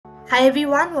Hi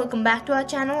everyone, welcome back to our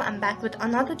channel. I'm back with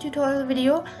another tutorial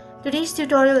video. Today's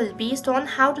tutorial is based on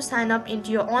how to sign up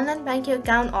into your online banking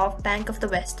account of Bank of the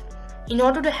West. In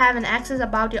order to have an access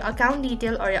about your account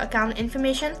detail or your account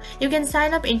information, you can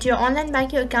sign up into your online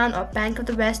banking account of Bank of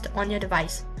the West on your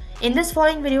device. In this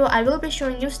following video, I will be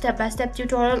showing you step-by-step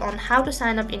tutorial on how to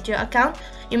sign up into your account.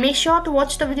 You make sure to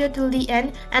watch the video till the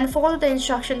end and follow the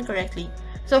instruction correctly.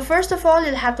 So first of all,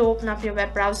 you'll have to open up your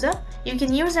web browser. You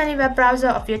can use any web browser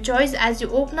of your choice. As you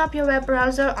open up your web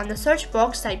browser, on the search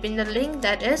box, type in the link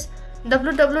that is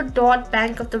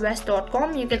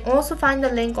www.bankofthewest.com. You can also find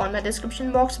the link on the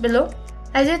description box below.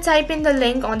 As you type in the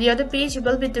link, on the other page you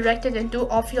will be directed into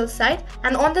official site,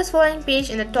 and on this following page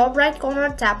in the top right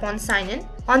corner, tap on sign in.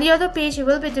 On the other page you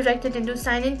will be directed into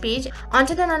sign in page.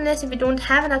 Until and unless if you don't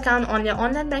have an account on your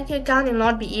online banking account, you'll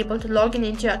not be able to log in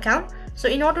into your account. So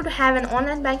in order to have an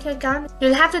online banking account,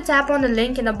 you'll have to tap on the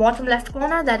link in the bottom left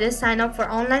corner that is sign up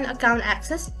for online account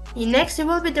access. Next, you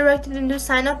will be directed into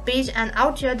sign up page, and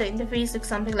out here the interface looks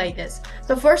something like this.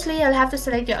 So firstly, you'll have to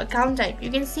select your account type.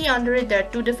 You can see under it there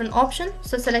are two different options,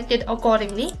 so select it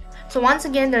accordingly. So once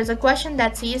again, there's a question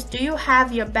that says, do you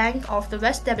have your Bank of the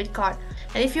West debit card?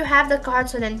 And if you have the card,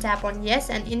 so then tap on yes,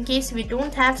 and in case we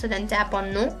don't have, so then tap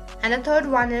on no. And the third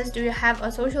one is, do you have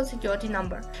a social security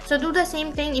number? So do the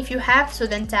same thing. If you have, so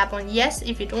then tap on yes.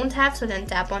 If you don't have, so then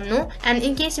tap on no. And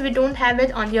in case if you don't have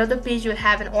it, on the other page you'll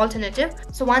have an alternative.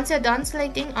 So once you're done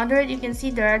selecting, under it you can see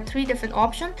there are three different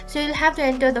options. So you'll have to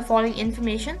enter the following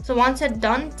information. So once you're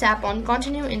done, tap on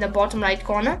continue in the bottom right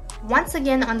corner. Once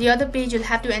again, on the other page you'll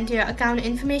have to enter your account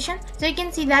information. So you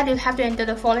can see that you'll have to enter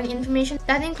the following information.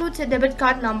 That includes your debit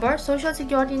card number, social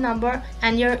security number,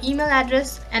 and your email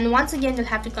address. And once again, you'll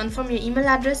have to confirm your email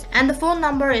address, and the phone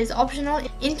number is optional.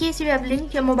 In case you have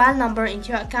linked your mobile number into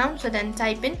your account, so then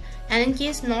type in, and in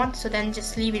case not, so then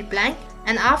just leave it blank.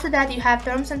 And after that, you have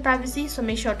terms and privacy, so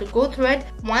make sure to go through it.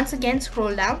 Once again,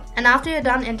 scroll down, and after you're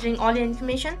done entering all your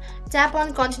information, tap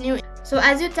on continue. So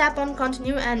as you tap on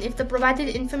continue, and if the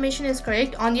provided information is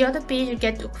correct, on the other page you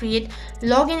get to create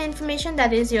login information,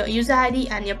 that is your user ID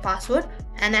and your password.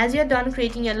 And as you're done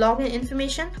creating your login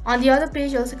information, on the other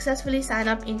page you'll successfully sign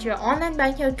up into your online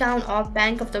banking account of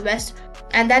Bank of the West.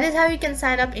 And that is how you can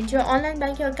sign up into your online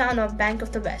banking account of Bank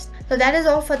of the West. So that is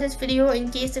all for this video.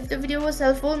 In case if the video was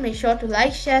helpful, make sure to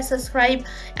like, share, subscribe,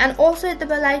 and also hit the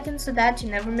bell icon so that you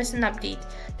never miss an update.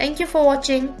 Thank you for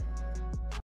watching.